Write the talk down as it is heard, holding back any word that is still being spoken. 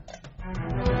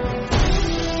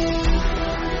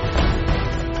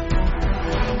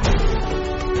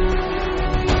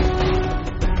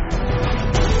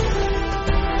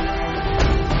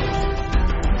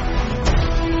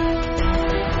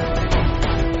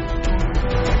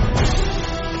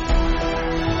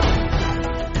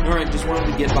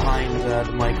wanted to get behind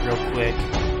the mic real quick,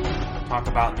 talk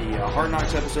about the Hard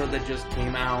Knocks episode that just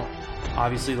came out.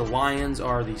 Obviously, the Lions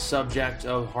are the subject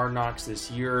of Hard Knocks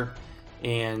this year,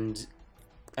 and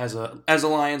as a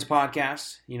Lions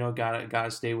podcast,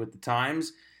 gotta stay with the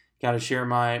times. Got to share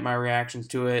my reactions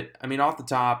to it. I mean, off the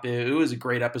top, it was a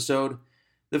great episode.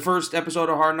 The first episode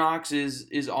of Hard Knocks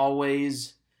is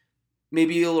always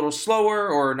maybe a little slower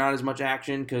or not as much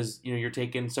action because you're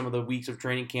taking some of the weeks of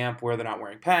training camp where they're not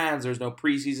wearing pads. There's no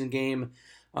preseason game.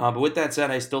 But with that said,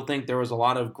 I still think there was a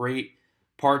lot of great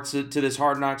parts to this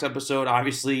Hard Knocks episode.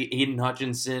 Obviously, Aiden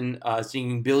Hutchinson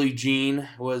singing Billie Jean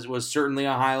was certainly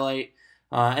a highlight.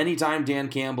 Anytime Dan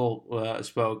Campbell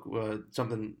spoke,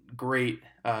 something great.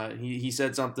 He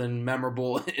said something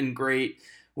memorable and great.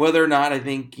 Whether or not I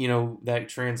think that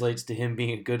translates to him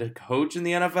being a good coach in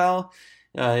the NFL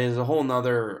is a whole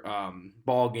nother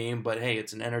ball game. But hey,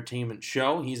 it's an entertainment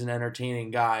show. He's an entertaining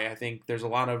guy. I think there's a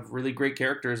lot of really great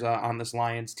characters on this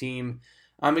Lions team.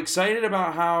 I'm excited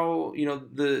about how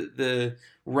the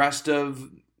rest of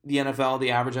the NFL,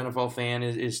 the average NFL fan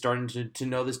is starting to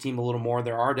know this team a little more.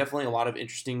 There are definitely a lot of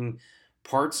interesting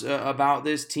parts about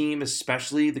this team,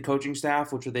 especially the coaching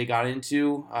staff, which they got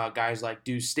into. Guys like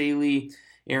Deuce Staley,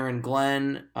 Aaron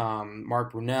Glenn,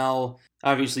 Mark Brunell,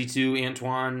 obviously too,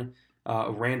 Antoine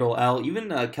Randall L.,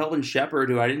 even Kelvin Shepard,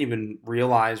 who I didn't even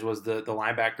realize was the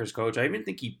linebackers coach. I even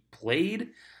think he played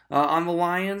on the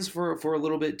Lions for a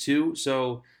little bit too.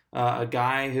 So a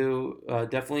guy who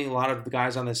definitely a lot of the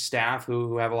guys on the staff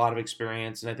who have a lot of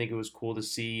experience, and I think it was cool to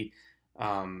see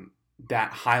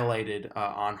that highlighted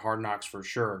on Hard Knocks for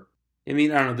sure. I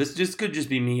mean, I don't know, this just could just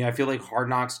be me. I feel like Hard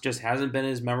Knocks just hasn't been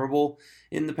as memorable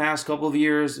in the past couple of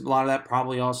years. A lot of that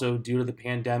probably also due to the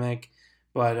pandemic.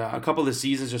 But a couple of the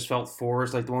seasons just felt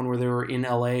forced, like the one where they were in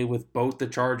LA with both the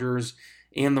Chargers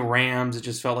and the Rams. It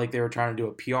just felt like they were trying to do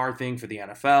a PR thing for the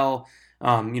NFL.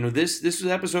 This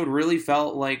episode really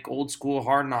felt like old school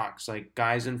Hard Knocks, like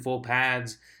guys in full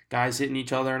pads, guys hitting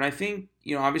each other. And I think,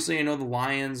 obviously I know the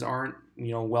Lions aren't,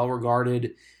 well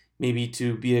regarded maybe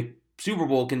to be a Super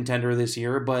Bowl contender this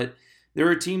year, but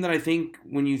they're a team that I think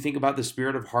when you think about the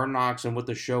spirit of Hard Knocks and what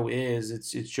the show is,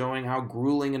 it's showing how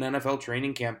grueling an NFL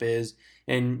training camp is.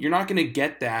 And you're not going to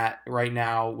get that right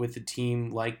now with a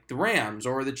team like the Rams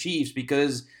or the Chiefs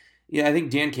because I think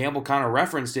Dan Campbell kind of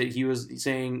referenced it. He was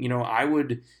saying, I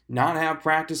would not have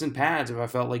practice in pads if I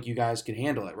felt like you guys could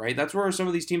handle it, right? That's where some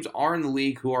of these teams are in the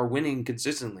league who are winning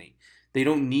consistently. They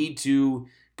don't need to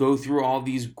go through all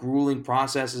these grueling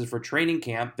processes for training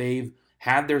camp. They've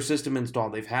had their system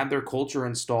installed. They've had their culture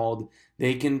installed.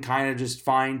 They can kind of just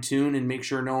fine tune and make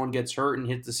sure no one gets hurt and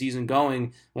hit the season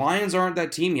going. Lions aren't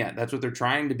that team yet. That's what they're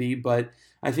trying to be. But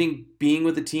I think being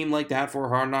with a team like that for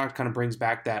Hard Knocks kind of brings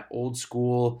back that old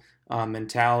school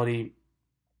mentality.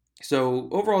 So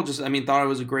overall, thought it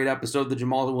was a great episode. The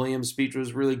Jamal Williams speech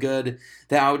was really good.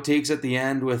 The outtakes at the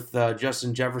end with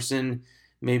Justin Jefferson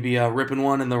maybe ripping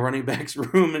one in the running backs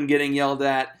room and getting yelled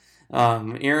at.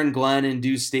 Aaron Glenn and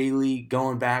Deuce Staley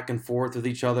going back and forth with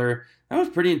each other. That was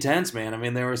pretty intense, man. I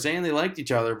mean, they were saying they liked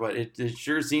each other, but it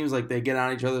sure seems like they get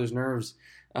on each other's nerves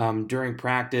during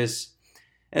practice.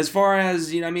 As far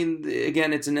as,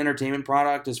 again, it's an entertainment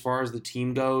product as far as the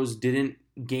team goes. Didn't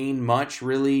gain much,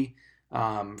 really,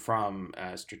 from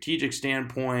a strategic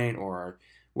standpoint or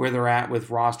where they're at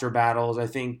with roster battles. I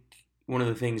think one of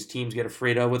the things teams get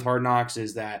afraid of with Hard Knocks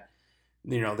is that,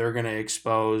 they're going to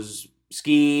expose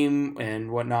scheme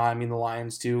and whatnot. I mean, the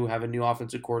Lions, too, have a new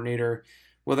offensive coordinator.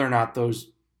 Whether or not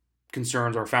those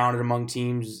concerns are founded among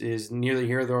teams is neither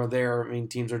here nor there. I mean,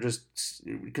 teams are just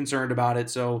concerned about it.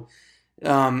 So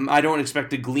I don't expect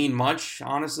to glean much,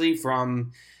 honestly,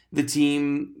 from the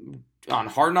team on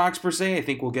Hard Knocks per se. I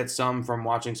think we'll get some from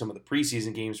watching some of the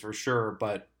preseason games for sure,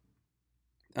 but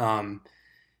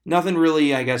nothing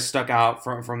really, I guess, stuck out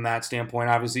from that standpoint.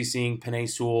 Obviously, seeing Penei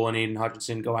Sewell and Aiden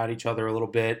Hutchinson go at each other a little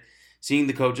bit, seeing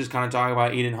the coaches kind of talk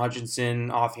about Aiden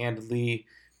Hutchinson offhandedly,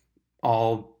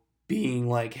 all being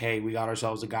like, hey, we got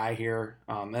ourselves a guy here.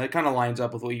 And it kind of lines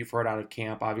up with what you've heard out of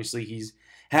camp. Obviously, he's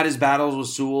had his battles with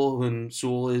Sewell, and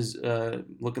Sewell is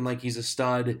looking like he's a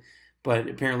stud, but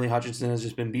apparently Hutchinson has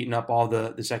just been beating up all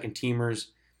the second teamers.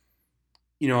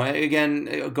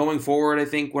 Again, going forward, I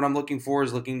think what I'm looking for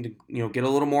is looking to, get a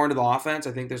little more into the offense.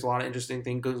 I think there's a lot of interesting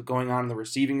things going on in the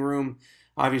receiving room.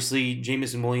 Obviously,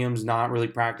 Jameson Williams not really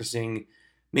practicing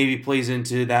maybe plays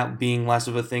into that being less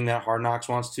of a thing that Hard Knocks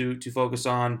wants to focus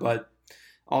on, but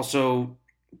also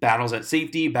battles at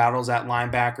safety, battles at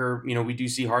linebacker. We do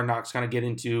see Hard Knocks kind of get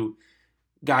into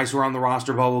guys who are on the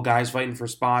roster bubble, guys fighting for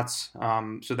spots.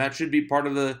 So that should be part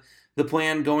of the the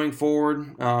plan going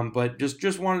forward. But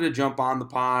just wanted to jump on the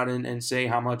pod and say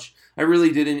how much I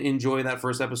really did enjoy that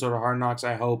first episode of Hard Knocks.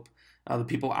 I hope the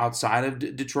people outside of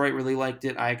Detroit really liked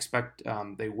it. I expect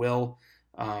they will.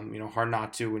 Hard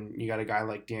not to when you got a guy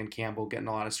like Dan Campbell getting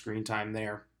a lot of screen time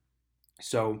there.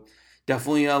 So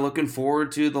definitely looking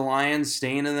forward to the Lions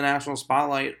staying in the national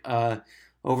spotlight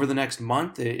over the next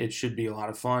month. It should be a lot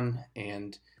of fun,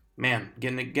 and man,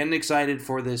 getting excited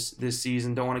for this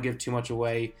season. Don't want to give too much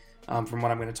away from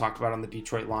what I'm going to talk about on the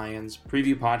Detroit Lions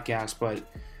preview podcast, but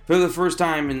for the first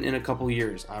time in a couple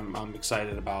years, I'm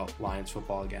excited about Lions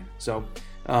football again. So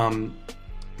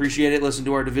appreciate it. Listen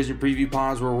to our division preview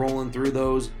pods. We're rolling through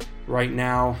those right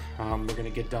now. We're going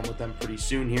to get done with them pretty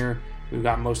soon here. We've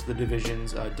got most of the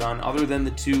divisions done, other than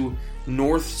the two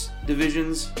North's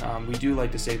divisions. We do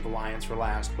like to save the Lions for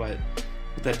last, but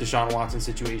with that Deshaun Watson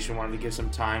situation, wanted to give some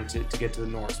time to get to the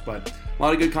North. But a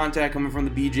lot of good content coming from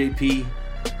the BJP.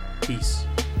 Peace.